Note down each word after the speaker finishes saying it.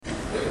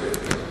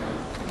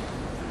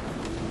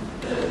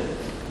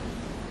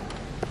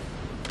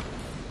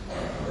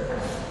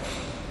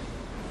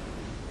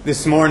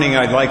This morning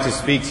I'd like to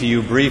speak to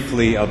you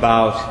briefly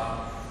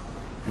about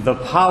the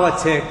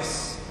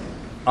politics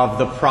of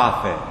the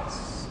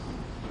prophets,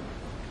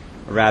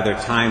 a rather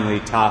timely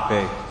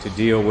topic to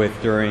deal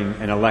with during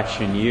an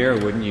election year,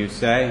 wouldn't you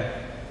say?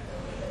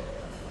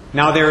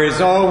 Now, there is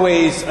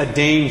always a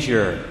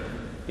danger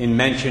in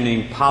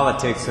mentioning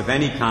politics of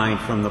any kind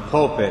from the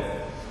pulpit.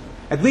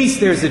 At least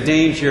there's a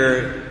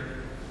danger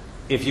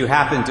if you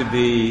happen to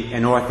be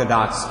an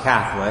Orthodox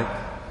Catholic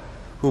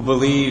who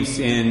believes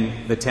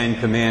in the Ten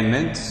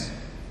Commandments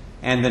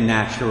and the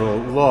natural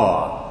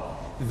law.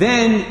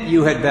 Then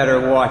you had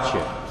better watch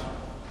it.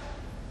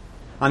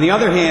 On the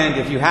other hand,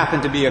 if you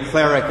happen to be a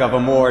cleric of a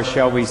more,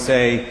 shall we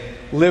say,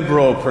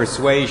 liberal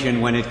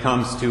persuasion when it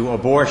comes to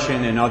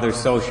abortion and other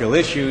social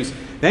issues,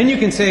 then you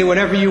can say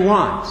whatever you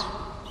want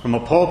from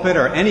a pulpit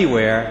or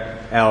anywhere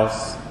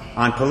else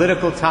on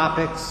political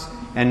topics,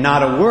 and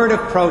not a word of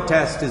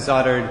protest is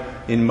uttered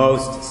in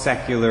most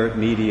secular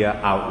media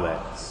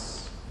outlets.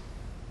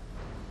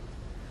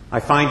 I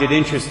find it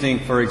interesting,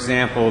 for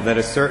example, that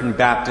a certain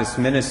Baptist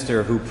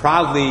minister who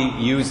proudly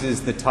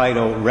uses the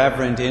title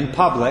Reverend in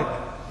public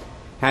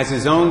has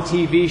his own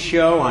TV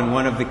show on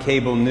one of the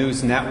cable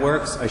news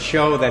networks, a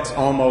show that's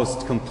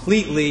almost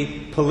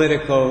completely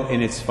political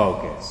in its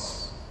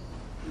focus.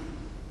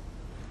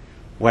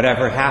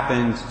 Whatever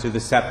happened to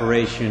the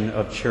separation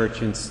of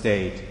church and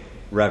state,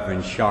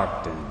 Reverend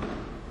Sharpton?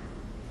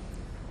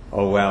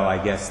 Oh well,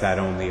 I guess that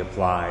only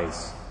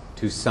applies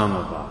to some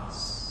of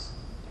us.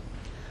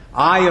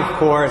 I, of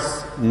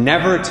course,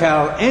 never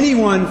tell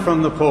anyone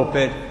from the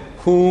pulpit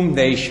whom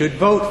they should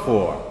vote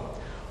for,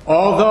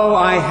 although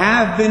I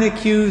have been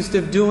accused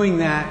of doing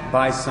that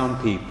by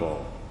some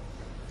people.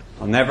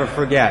 I'll never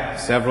forget,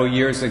 several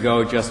years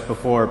ago, just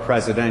before a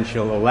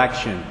presidential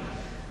election,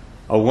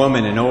 a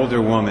woman, an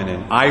older woman,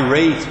 an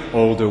irate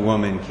older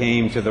woman,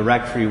 came to the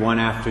rectory one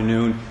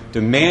afternoon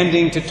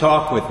demanding to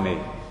talk with me.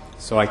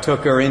 So I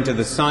took her into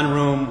the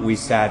sunroom, we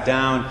sat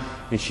down,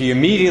 and she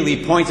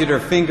immediately pointed her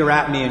finger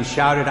at me and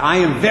shouted, "I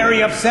am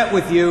very upset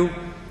with you.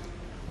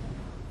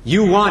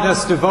 You want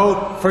us to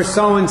vote for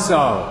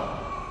so-and-so."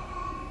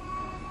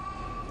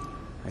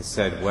 I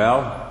said,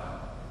 "Well,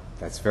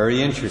 that's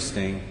very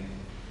interesting.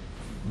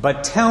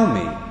 But tell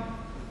me,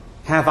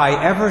 have I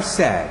ever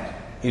said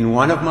in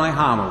one of my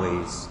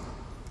homilies,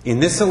 in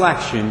this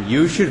election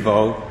you should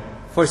vote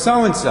for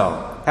so-and-so?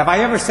 Have I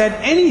ever said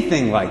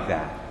anything like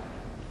that?"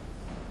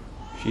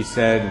 She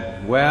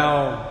said,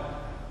 "Well,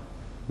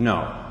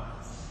 no.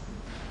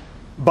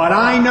 But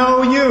I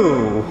know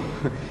you,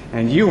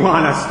 and you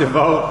want us to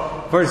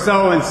vote for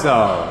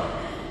so-and-so."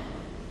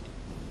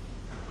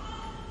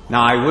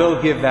 Now, I will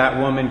give that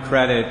woman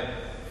credit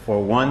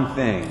for one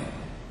thing.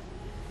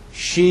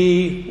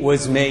 She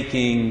was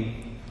making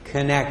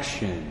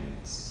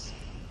connections.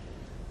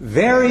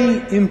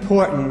 Very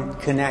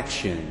important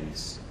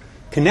connections.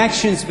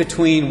 Connections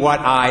between what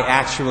I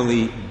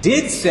actually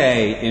did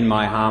say in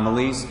my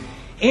homilies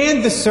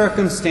and the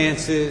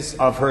circumstances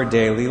of her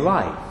daily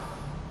life.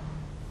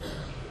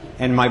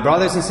 And my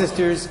brothers and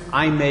sisters,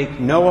 I make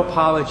no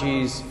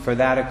apologies for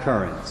that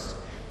occurrence,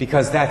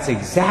 because that's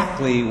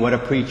exactly what a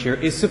preacher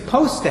is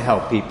supposed to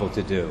help people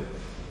to do.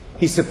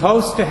 He's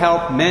supposed to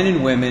help men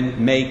and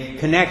women make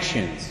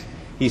connections.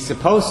 He's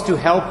supposed to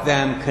help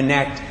them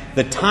connect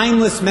the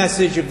timeless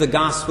message of the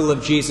gospel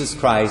of Jesus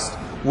Christ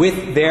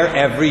with their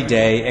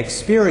everyday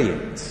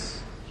experience.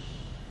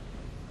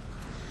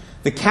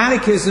 The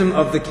Catechism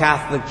of the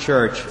Catholic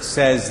Church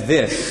says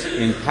this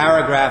in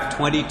paragraph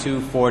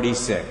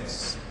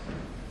 2246.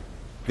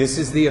 This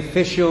is the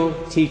official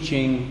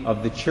teaching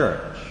of the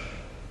Church.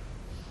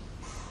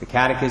 The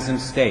Catechism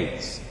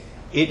states,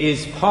 "It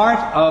is part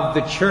of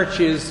the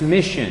Church's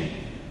mission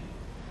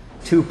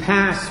to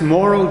pass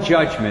moral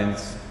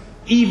judgments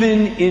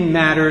even in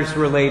matters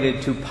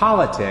related to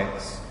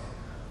politics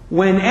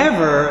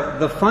whenever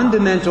the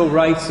fundamental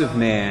rights of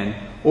man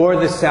or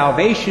the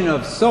salvation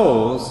of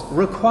souls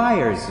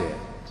requires it."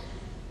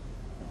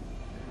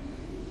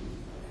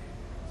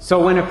 So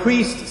when a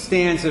priest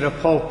stands at a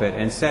pulpit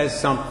and says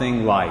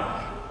something like,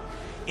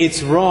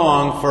 "It's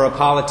wrong for a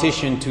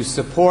politician to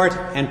support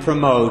and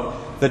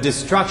promote the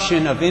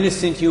destruction of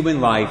innocent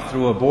human life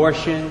through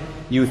abortion,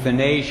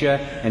 euthanasia,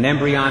 and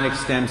embryonic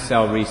stem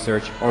cell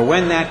research," or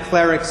when that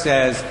cleric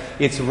says,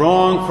 "It's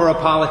wrong for a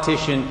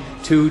politician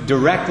to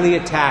directly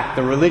attack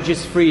the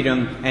religious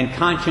freedom and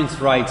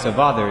conscience rights of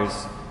others,"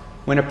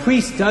 when a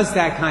priest does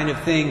that kind of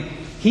thing,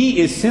 he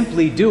is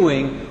simply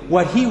doing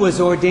what he was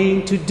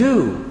ordained to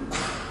do.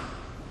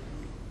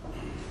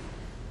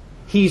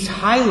 He's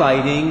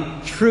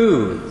highlighting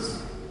truths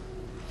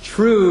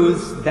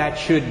that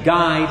should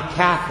guide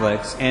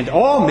Catholics and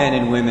all men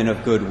and women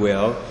of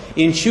goodwill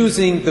in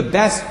choosing the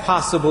best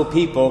possible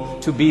people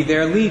to be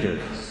their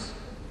leaders.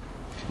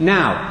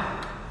 Now,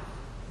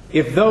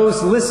 if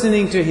those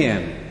listening to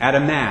him at a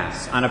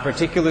Mass on a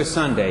particular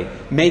Sunday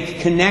make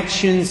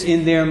connections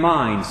in their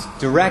minds,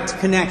 direct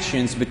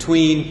connections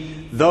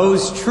between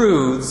those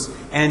truths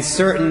and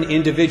certain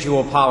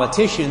individual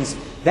politicians,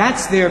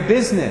 that's their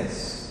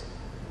business.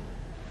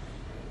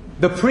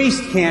 The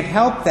priest can't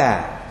help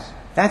that.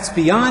 That's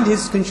beyond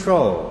his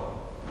control.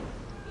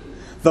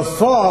 The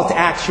fault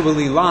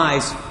actually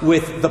lies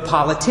with the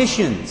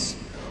politicians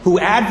who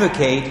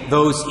advocate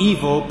those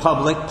evil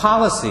public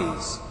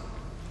policies.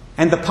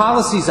 And the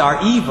policies are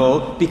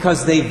evil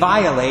because they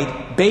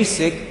violate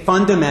basic,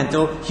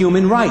 fundamental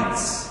human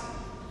rights,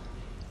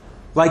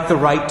 like the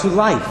right to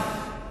life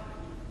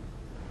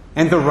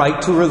and the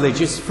right to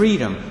religious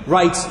freedom,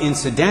 rights,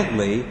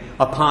 incidentally,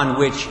 upon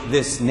which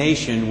this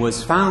nation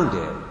was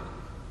founded.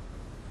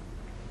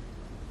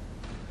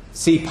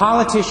 See,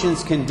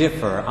 politicians can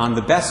differ on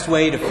the best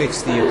way to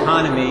fix the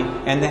economy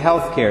and the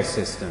healthcare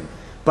system,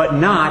 but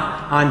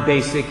not on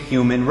basic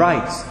human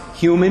rights.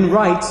 Human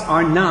rights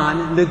are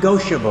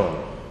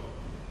non-negotiable.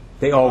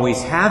 They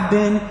always have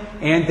been,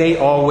 and they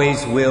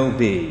always will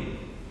be.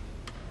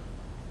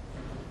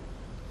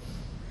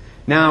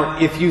 Now,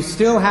 if you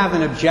still have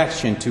an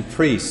objection to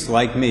priests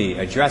like me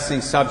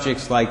addressing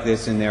subjects like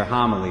this in their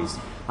homilies,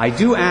 I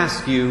do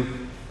ask you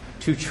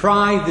to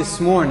try this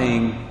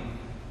morning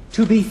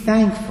to be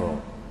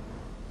thankful.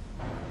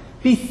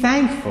 Be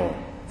thankful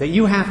that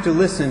you have to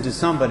listen to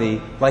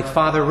somebody like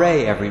Father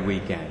Ray every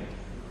weekend,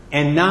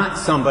 and not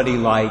somebody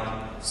like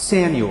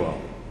Samuel,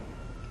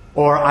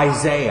 or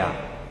Isaiah,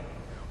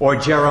 or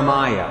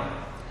Jeremiah,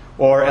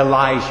 or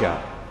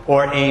Elijah,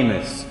 or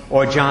Amos,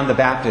 or John the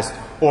Baptist,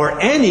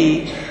 or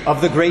any of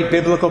the great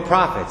biblical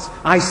prophets.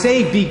 I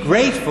say be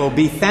grateful,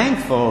 be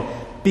thankful,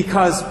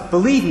 because,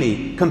 believe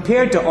me,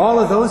 compared to all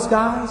of those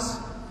guys,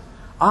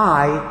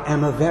 I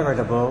am a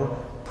veritable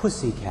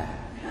pussycat.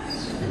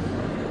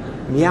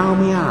 Meow,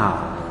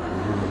 meow.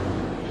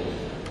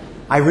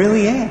 I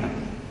really am.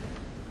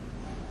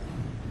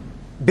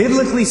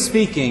 Biblically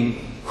speaking,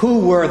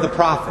 who were the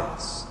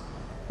prophets?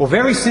 Well,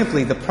 very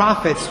simply, the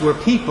prophets were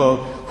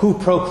people who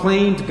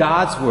proclaimed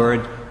God's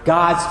word,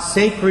 God's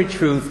sacred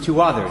truth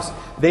to others.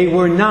 They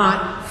were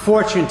not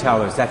fortune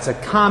tellers. That's a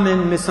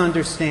common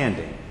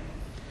misunderstanding.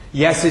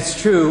 Yes,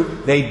 it's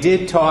true, they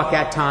did talk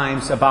at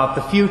times about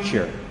the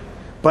future,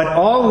 but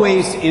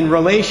always in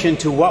relation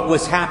to what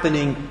was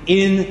happening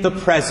in the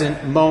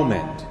present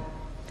moment.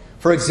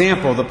 For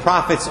example, the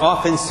prophets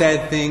often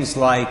said things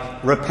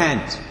like,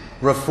 repent,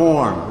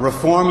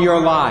 reform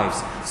your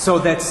lives, so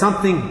that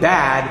something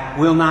bad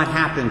will not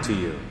happen to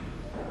you.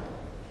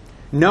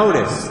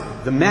 Notice,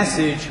 the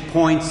message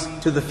points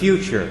to the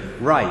future,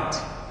 right?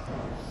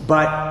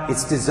 But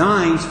it's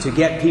designed to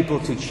get people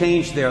to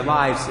change their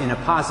lives in a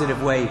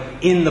positive way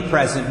in the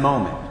present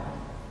moment.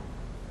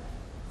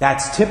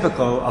 That's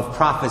typical of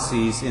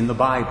prophecies in the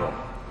Bible.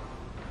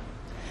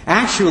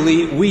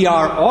 Actually, we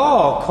are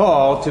all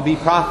called to be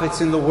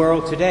prophets in the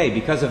world today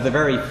because of the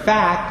very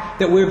fact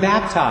that we're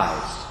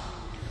baptized.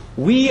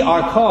 We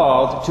are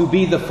called to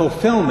be the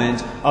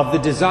fulfillment of the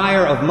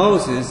desire of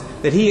Moses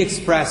that he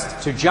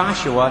expressed to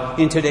Joshua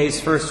in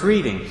today's first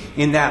reading,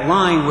 in that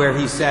line where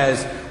he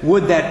says,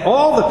 "Would that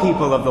all the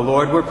people of the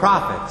Lord were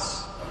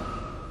prophets.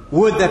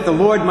 Would that the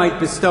Lord might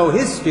bestow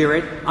his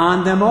Spirit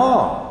on them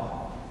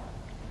all."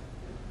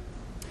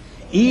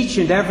 Each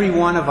and every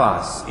one of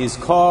us is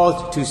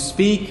called to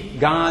speak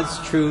God's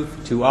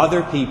truth to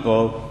other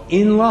people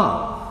in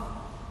love,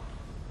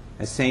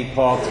 as St.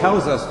 Paul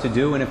tells us to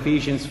do in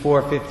Ephesians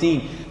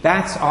 4:15.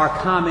 That's our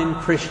common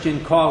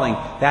Christian calling.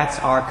 That's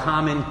our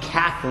common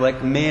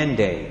Catholic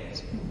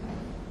mandate.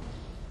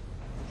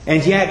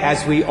 And yet,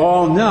 as we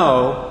all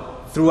know,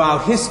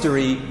 throughout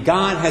history,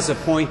 God has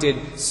appointed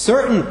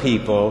certain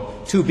people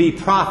to be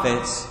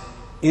prophets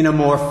in a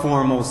more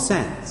formal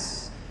sense.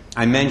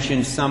 I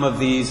mentioned some of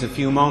these a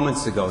few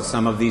moments ago,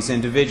 some of these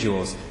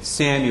individuals: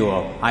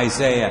 Samuel,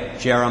 Isaiah,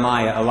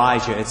 Jeremiah,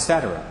 Elijah,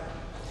 etc.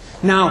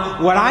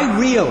 Now, what I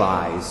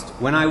realized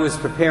when I was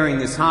preparing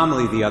this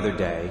homily the other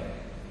day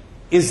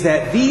is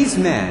that these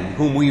men,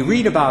 whom we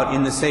read about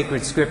in the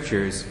sacred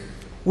scriptures,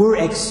 were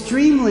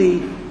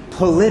extremely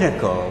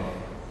political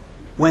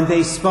when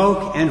they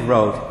spoke and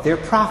wrote their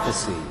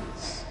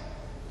prophecies.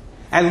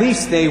 At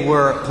least they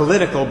were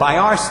political by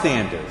our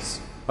standards,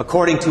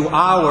 according to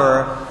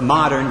our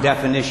modern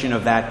definition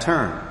of that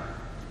term.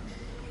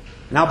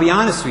 And I'll be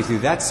honest with you,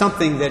 that's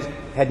something that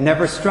had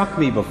never struck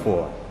me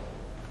before.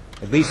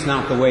 At least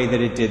not the way that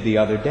it did the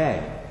other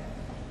day.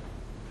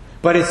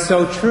 But it's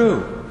so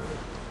true.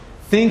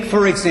 Think,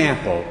 for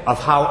example,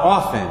 of how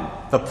often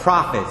the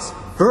prophets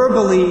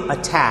verbally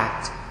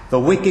attacked the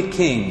wicked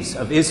kings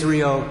of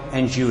Israel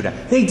and Judah.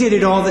 They did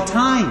it all the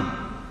time.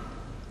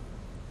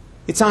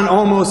 It's on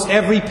almost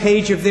every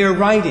page of their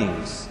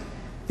writings.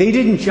 They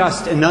didn't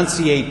just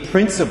enunciate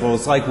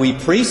principles like we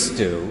priests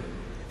do.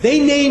 They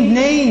named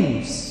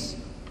names.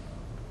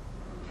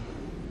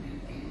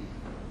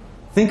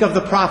 Think of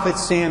the prophet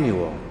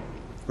Samuel.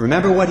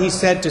 Remember what he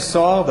said to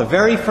Saul, the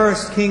very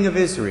first king of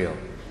Israel.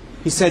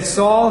 He said,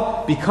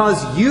 "Saul,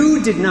 because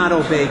you did not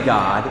obey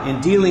God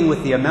in dealing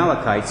with the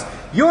Amalekites,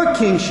 your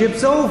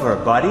kingship's over,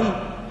 buddy.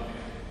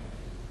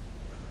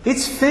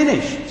 It's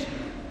finished.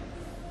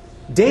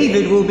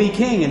 David will be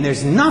king, and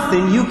there's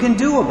nothing you can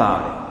do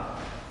about it."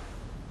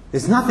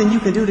 There's nothing you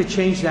can do to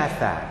change that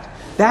fact.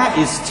 That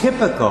is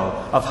typical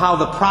of how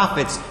the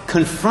prophets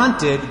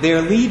confronted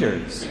their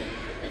leaders.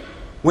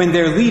 when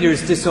their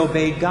leaders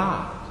disobeyed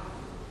God.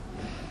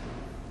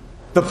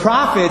 The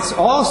prophets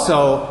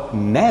also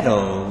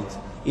meddled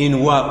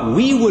in what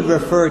we would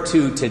refer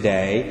to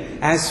today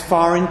as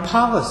foreign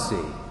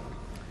policy.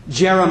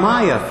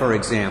 Jeremiah, for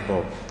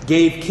example,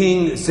 gave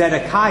King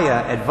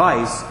Zedekiah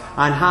advice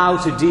on how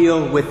to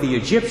deal with the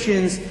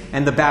Egyptians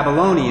and the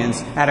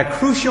Babylonians at a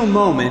crucial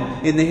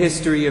moment in the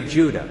history of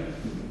Judah.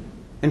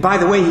 And by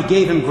the way, he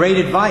gave him great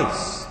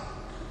advice.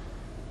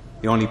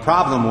 The only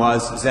problem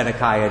was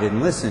Zedekiah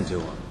didn't listen to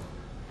him.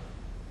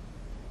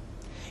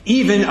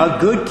 Even a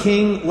good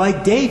king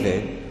like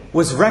David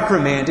was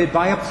reprimanded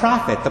by a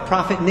prophet, the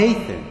prophet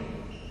Nathan.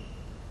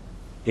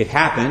 It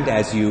happened,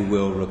 as you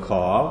will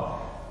recall,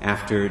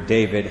 after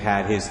David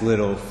had his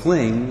little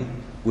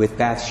fling with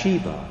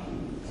Bathsheba.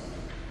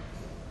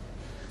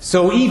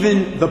 So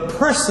even the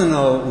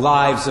personal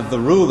lives of the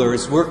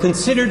rulers were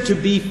considered to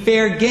be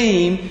fair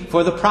game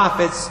for the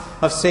prophets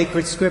of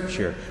sacred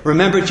Scripture.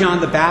 Remember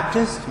John the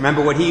Baptist?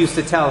 Remember what he used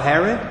to tell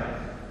Herod?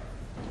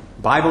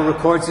 The Bible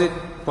records it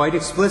quite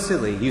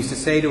explicitly. He used to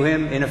say to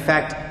him, in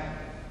effect,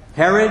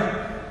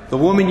 Herod, the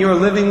woman you're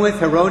living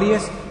with,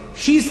 Herodias,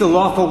 she's the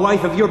lawful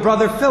wife of your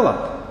brother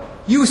Philip.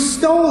 You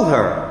stole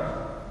her.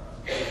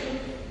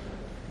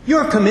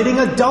 You're committing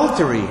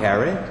adultery,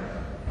 Herod.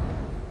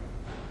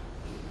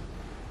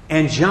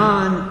 And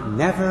John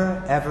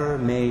never, ever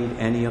made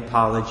any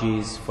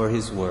apologies for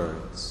his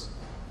words.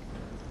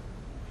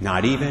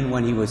 Not even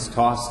when he was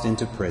tossed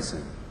into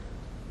prison.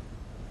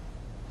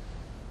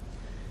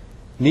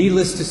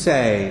 Needless to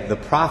say, the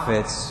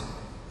prophets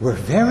were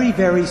very,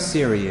 very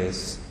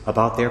serious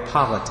about their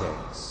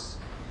politics.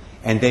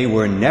 And they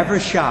were never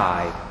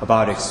shy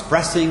about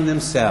expressing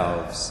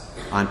themselves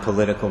on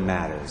political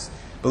matters.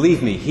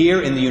 Believe me,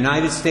 here in the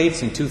United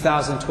States in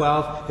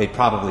 2012, they'd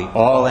probably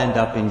all end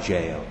up in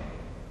jail.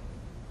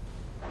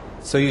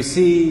 So you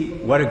see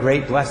what a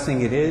great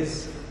blessing it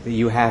is that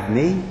you have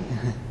me?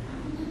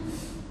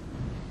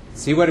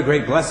 See what a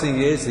great blessing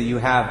it is that you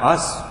have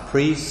us,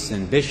 priests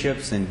and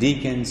bishops and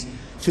deacons,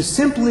 to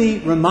simply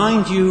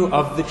remind you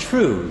of the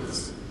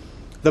truths,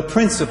 the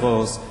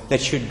principles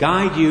that should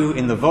guide you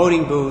in the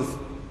voting booth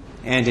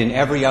and in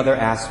every other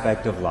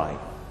aspect of life.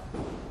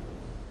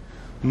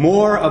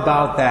 More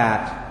about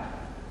that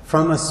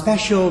from a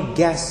special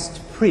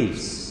guest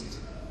priest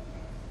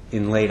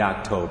in late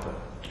October.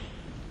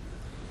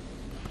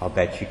 I'll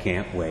bet you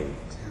can't wait.